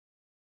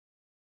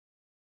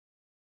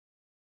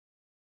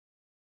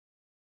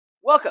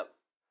Welcome.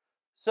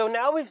 So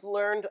now we've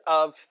learned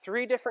of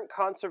three different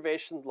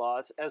conservation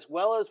laws, as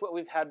well as what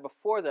we've had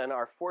before then,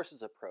 our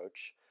forces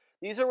approach.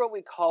 These are what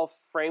we call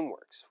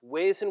frameworks,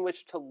 ways in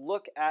which to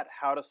look at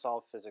how to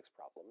solve physics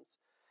problems.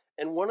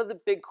 And one of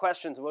the big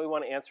questions, what we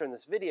want to answer in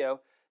this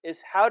video,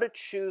 is how to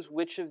choose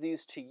which of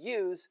these to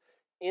use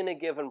in a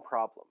given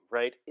problem,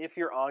 right? If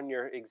you're on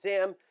your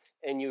exam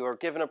and you are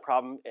given a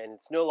problem and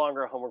it's no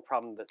longer a homework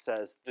problem that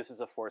says this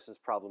is a forces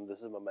problem, this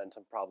is a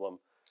momentum problem,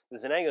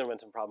 this is an angular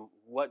momentum problem,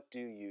 what do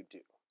you do?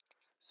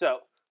 So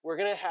we're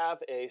going to have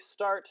a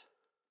start.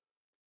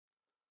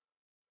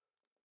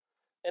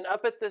 And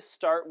up at this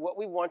start, what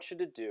we want you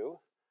to do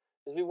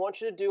is we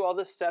want you to do all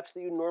the steps that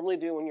you normally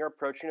do when you're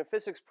approaching a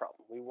physics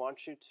problem. We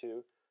want you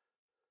to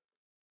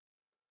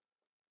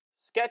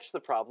sketch the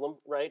problem,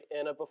 right,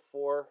 and a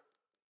before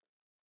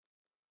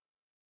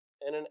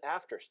and an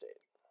after state.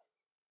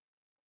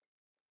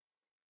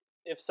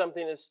 If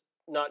something is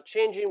not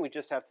changing, we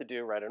just have to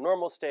do write a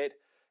normal state.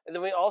 And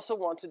then we also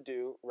want to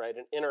do write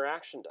an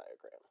interaction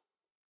diagram.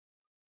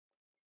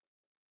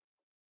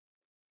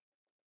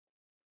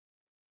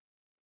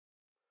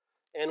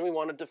 And we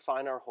want to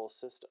define our whole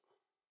system.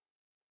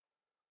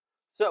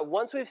 So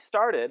once we've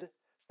started,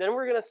 then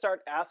we're going to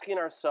start asking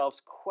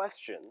ourselves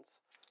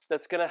questions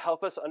that's going to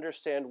help us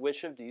understand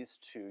which of these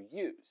to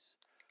use.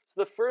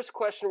 So the first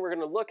question we're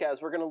going to look at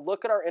is we're going to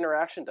look at our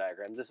interaction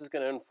diagram. This is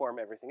going to inform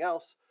everything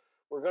else.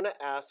 We're going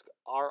to ask,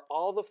 are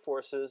all the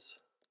forces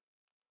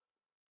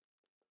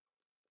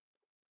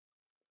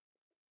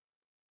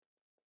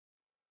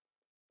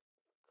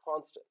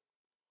constant?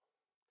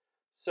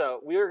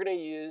 So we are going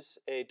to use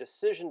a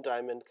decision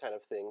diamond kind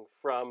of thing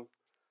from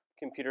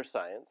computer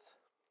science.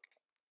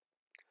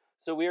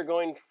 So we are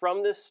going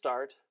from this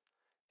start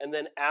and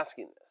then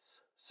asking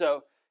this.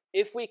 So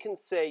if we can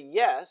say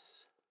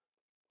yes,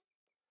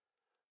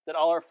 that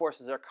all our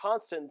forces are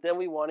constant, then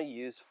we want to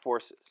use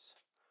forces,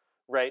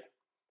 right?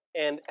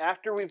 And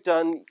after we've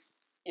done,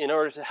 in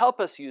order to help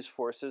us use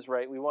forces,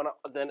 right, we want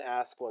to then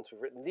ask, once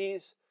we've written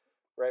these,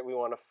 right, we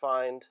want to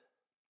find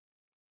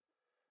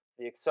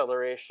the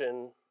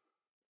acceleration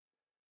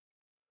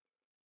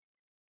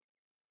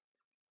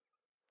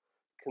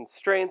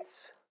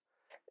constraints,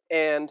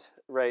 and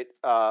right,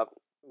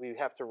 we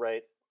have to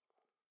write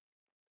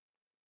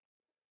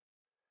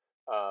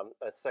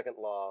a second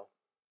law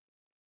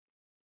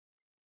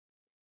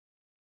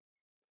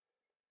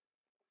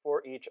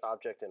for each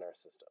object in our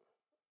system.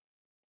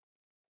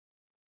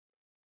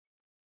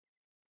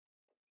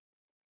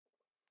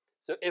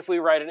 So if we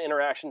write an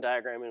interaction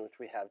diagram in which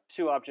we have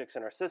two objects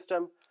in our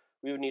system,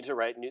 we would need to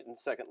write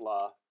Newton's second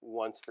law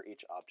once for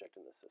each object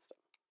in the system.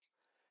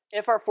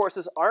 If our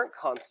forces aren't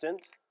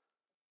constant,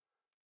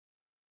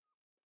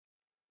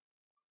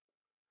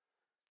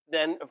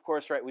 then, of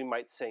course, right, we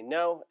might say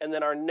no. And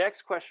then our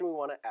next question we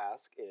want to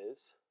ask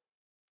is,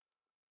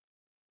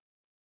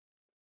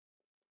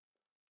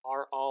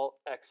 are all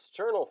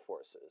external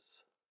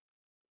forces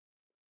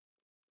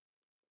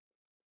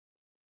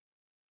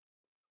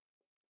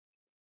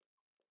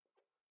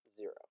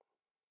zero?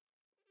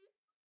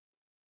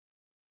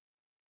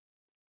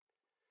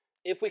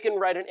 If we can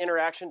write an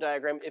interaction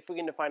diagram, if we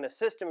can define a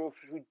system in which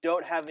we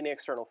don't have any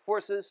external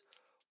forces,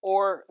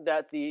 or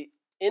that the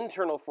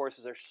internal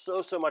forces are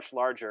so much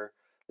larger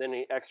than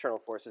the external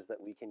forces that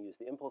we can use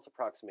the impulse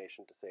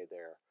approximation to say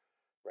they're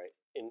right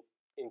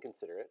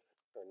inconsiderate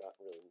or not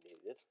really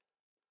needed.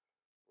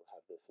 We'll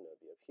have this node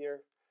be up here.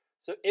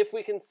 So if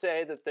we can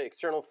say that the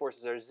external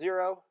forces are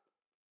zero,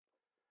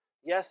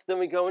 yes, then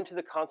we go into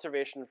the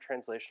conservation of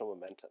translational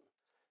momentum,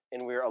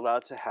 and we're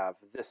allowed to have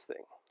this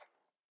thing.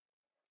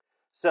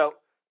 So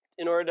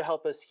in order to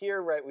help us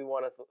here, right, we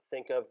want to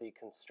think of the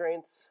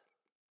constraints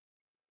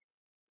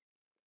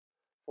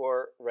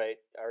for right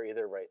are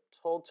either right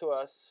told to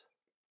us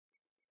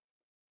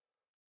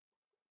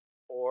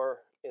or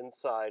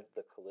inside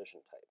the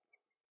collision type.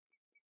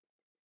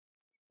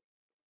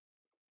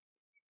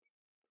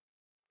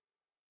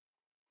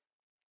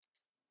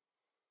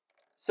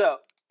 So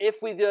if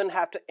we then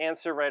have to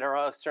answer, right, are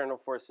all external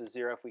forces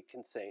zero, if we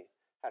can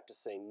have to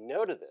say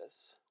no to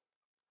this,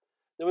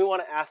 then we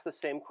want to ask the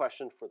same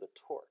question for the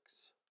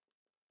torques.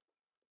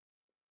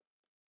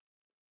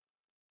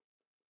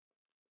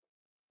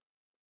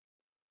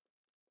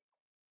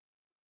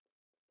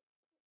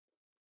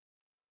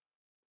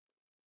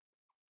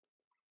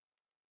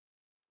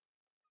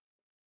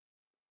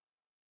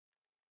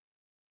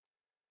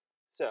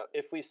 So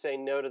if we say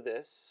no to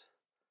this,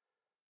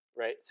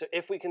 right, so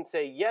if we can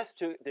say yes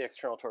to the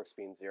external torques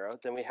being zero,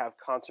 then we have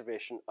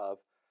conservation of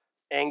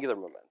angular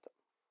momentum.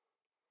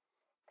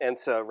 And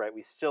so, right,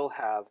 we still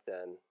have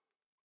then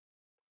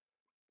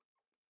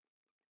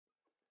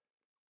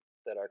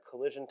that our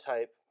collision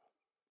type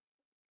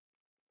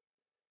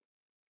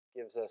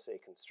gives us a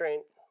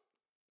constraint.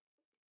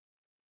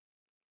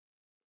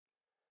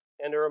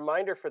 And a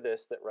reminder for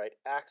this that, right,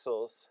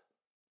 axles,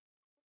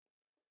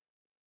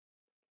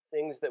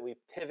 things that we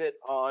pivot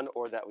on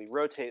or that we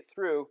rotate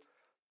through,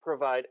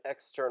 provide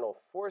external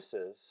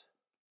forces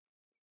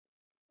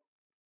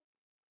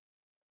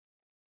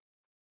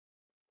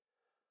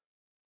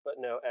but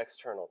no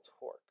external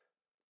torque.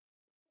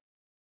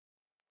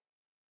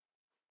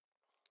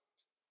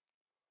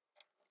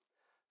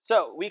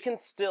 So we can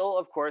still,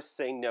 of course,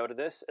 say no to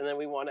this, and then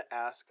we want to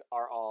ask,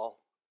 are all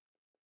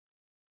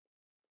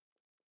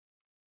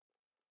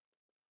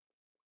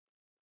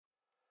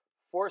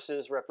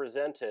forces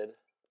represented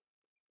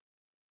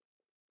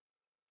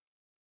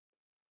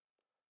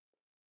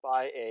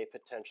by a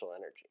potential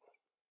energy?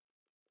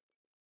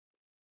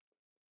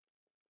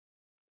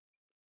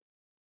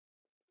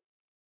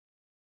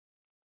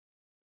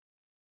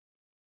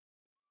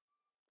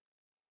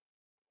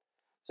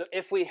 So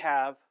if we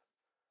have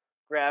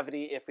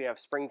gravity, if we have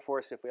spring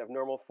force, if we have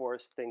normal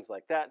force, things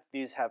like that,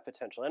 these have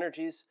potential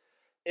energies.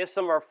 If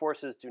some of our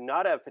forces do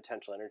not have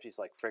potential energies,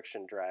 like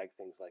friction, drag,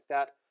 things like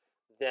that,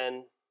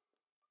 then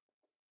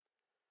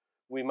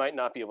we might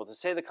not be able to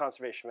say the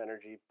conservation of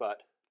energy, but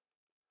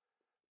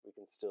we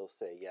can still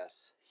say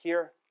yes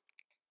here.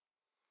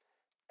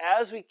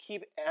 As we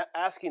keep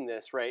asking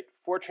this, right,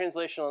 for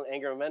translational and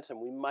angular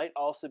momentum, we might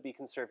also be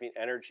conserving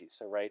energy.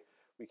 So, right,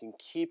 we can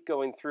keep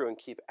going through and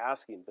keep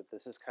asking, but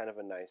this is kind of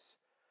a nice,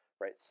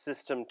 right,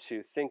 system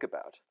to think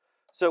about.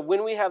 So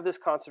when we have this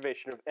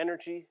conservation of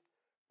energy,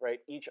 right,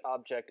 each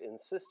object in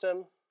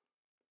system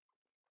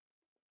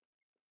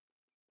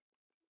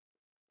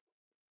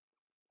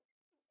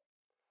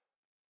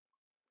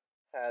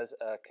has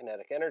a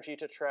kinetic energy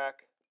to track,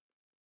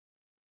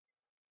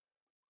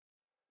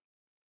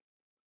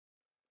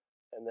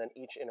 and then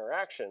each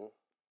interaction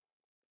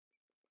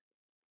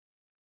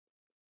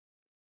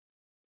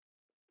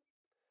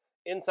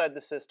inside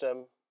the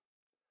system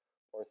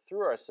or through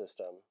our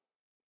system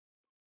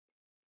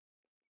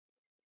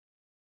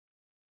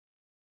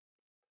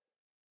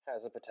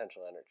has a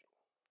potential energy.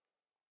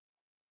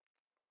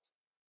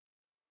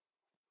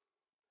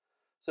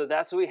 So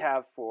that's what we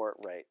have for,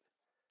 right,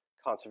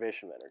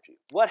 conservation of energy.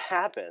 What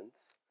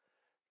happens,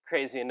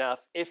 crazy enough,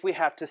 if we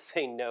have to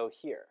say no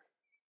here?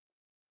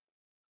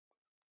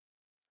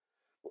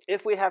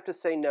 If we have to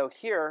say no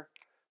here,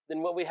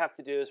 then what we have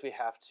to do is we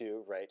have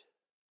to, right,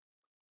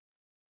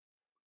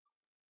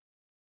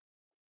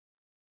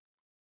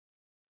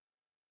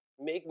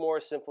 make more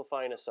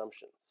simplifying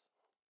assumptions.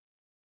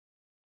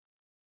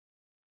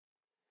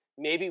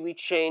 Maybe we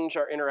change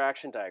our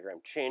interaction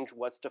diagram, change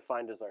what's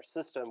defined as our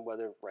system,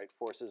 whether, right,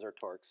 forces or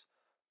torques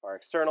are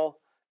external.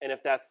 And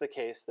if that's the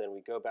case, then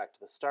we go back to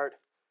the start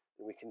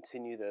and we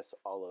continue this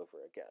all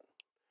over again.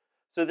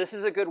 So this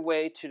is a good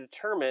way to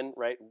determine,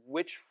 right,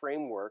 which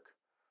framework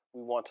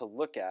we want to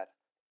look at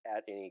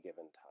any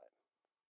given time.